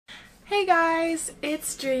Hey guys,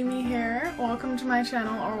 it's Jamie here. Welcome to my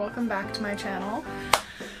channel, or welcome back to my channel.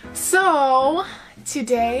 So,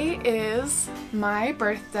 today is my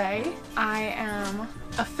birthday. I am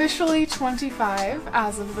officially 25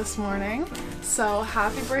 as of this morning, so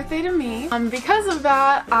happy birthday to me. Because of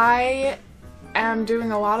that, I am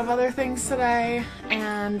doing a lot of other things today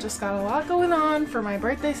and just got a lot going on for my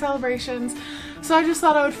birthday celebrations. So I just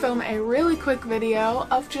thought I would film a really quick video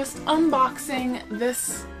of just unboxing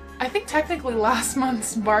this, I think technically last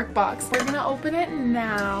month's barkbox. We're gonna open it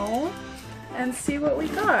now and see what we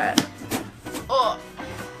got. Ugh.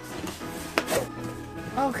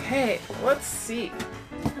 Okay, let's see.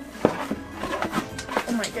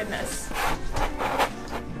 Oh my goodness.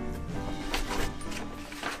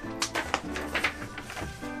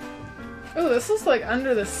 Oh, this is like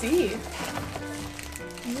under the sea.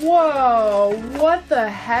 Whoa, what the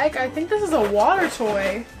heck? I think this is a water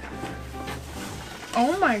toy.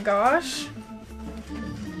 Oh my gosh.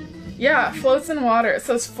 Yeah, it floats in water. It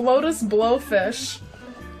says Floatus Blowfish.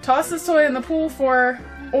 Toss this toy in the pool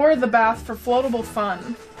or the bath for floatable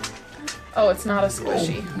fun. Oh, it's not a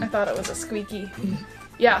squishy. I thought it was a squeaky.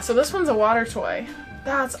 Yeah, so this one's a water toy.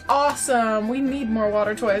 That's awesome. We need more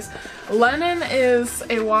water toys. Lennon is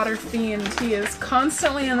a water fiend. He is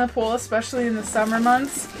constantly in the pool, especially in the summer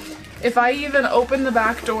months. If I even open the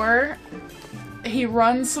back door, he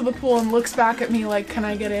runs to the pool and looks back at me like, can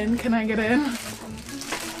I get in? Can I get in?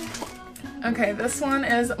 Okay, this one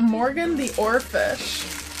is Morgan the Oarfish.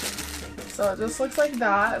 So it just looks like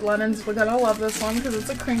that. Lennon's gonna love this one because it's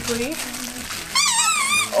a crinkly.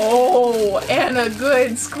 Oh, and a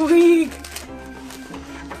good squeak.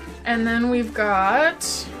 And then we've got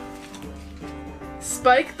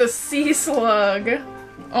Spike the Sea Slug.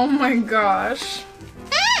 Oh my gosh.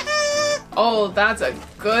 Oh, that's a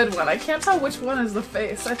good one. I can't tell which one is the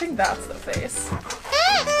face. I think that's the face.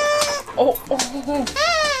 Oh, oh.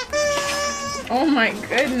 Oh my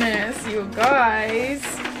goodness, you guys.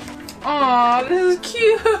 Aw, this is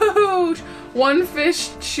cute. One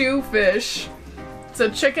Fish Chew Fish. It's a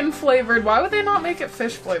chicken flavored. Why would they not make it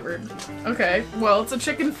fish flavored? Okay, well, it's a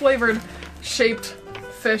chicken flavored shaped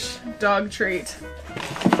fish dog treat.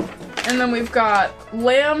 And then we've got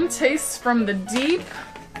Lamb Tastes from the Deep.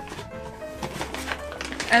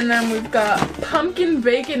 And then we've got Pumpkin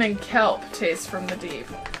Bacon and Kelp Taste from the Deep.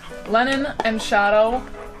 Lennon and Shadow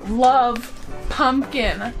love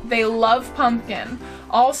pumpkin. They love pumpkin.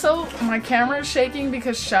 Also, my camera is shaking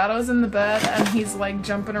because Shadow's in the bed and he's like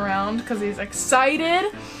jumping around because he's excited.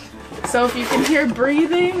 So if you can hear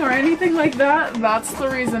breathing or anything like that, that's the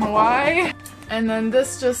reason why. And then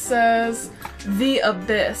this just says, The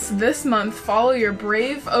Abyss. This month, follow your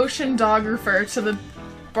brave ocean doggrapher to the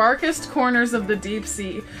darkest corners of the deep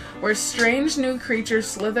sea, where strange new creatures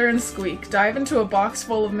slither and squeak. Dive into a box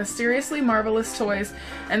full of mysteriously marvelous toys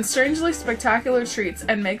and strangely spectacular treats,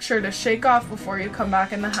 and make sure to shake off before you come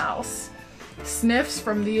back in the house. Sniffs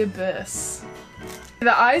from the Abyss.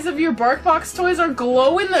 The eyes of your barkbox toys are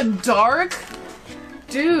glow in the dark?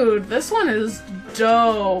 Dude, this one is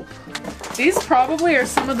dope. These probably are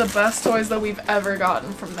some of the best toys that we've ever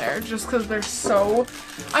gotten from there, just because they're so...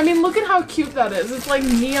 I mean, look at how cute that is. It's like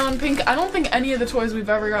neon pink. I don't think any of the toys we've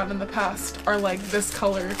ever gotten in the past are like this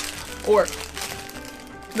color or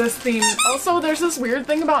this theme. Also, there's this weird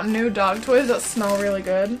thing about new dog toys that smell really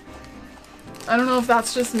good. I don't know if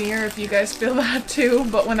that's just me or if you guys feel that too,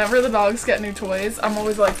 but whenever the dogs get new toys, I'm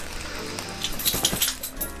always like,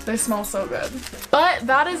 they smell so good. But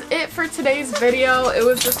that is it for today's video. It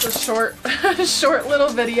was just a short little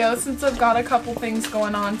video since I've got a couple things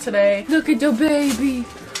going on today. Look at the baby.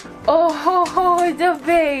 Oh ho ho, the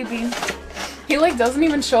baby. He like doesn't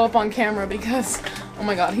even show up on camera because, oh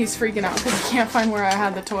my god, he's freaking out because he can't find where I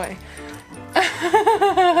had the toy.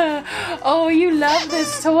 Oh, you love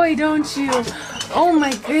this toy, don't you? Oh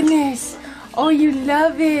my goodness. Oh, you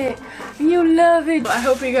love it. You love it. I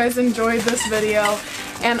hope you guys enjoyed this video.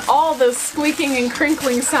 And all the squeaking and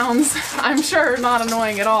crinkling sounds, I'm sure, are not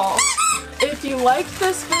annoying at all. If you liked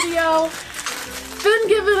this video, then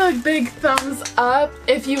give it a big thumbs up.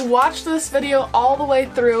 If you watched this video all the way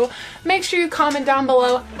through, make sure you comment down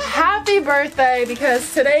below, happy birthday,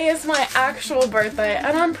 because today is my actual birthday,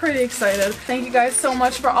 and I'm pretty excited. Thank you guys so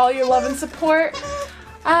much for all your love and support,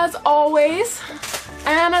 as always.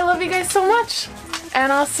 And I love you guys so much.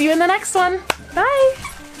 And I'll see you in the next one. Bye!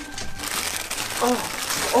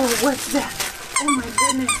 Oh, what's that? Oh my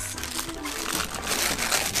goodness.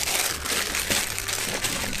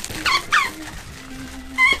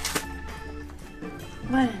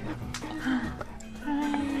 What?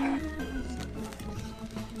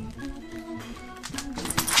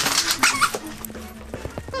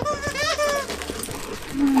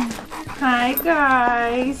 Hi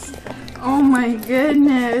guys. Oh my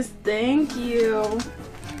goodness, thank you.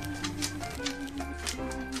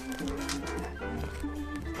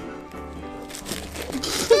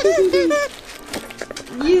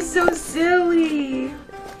 You're so silly.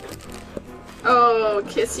 Oh,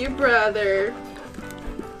 kiss your brother.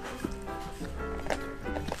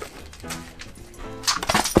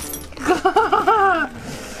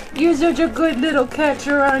 You're such a good little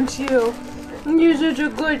catcher, aren't you? You're such a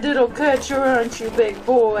good little catcher, aren't you, big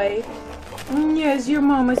boy? Yes, you're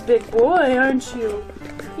mama's big boy, aren't you?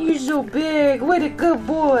 You're so big. What a good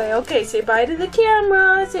boy. Okay, say bye to the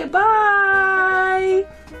camera. Say bye.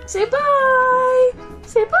 Say bye.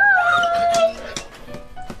 Say bye.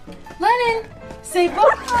 Lennon, say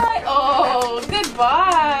bye. Oh,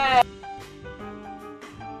 goodbye.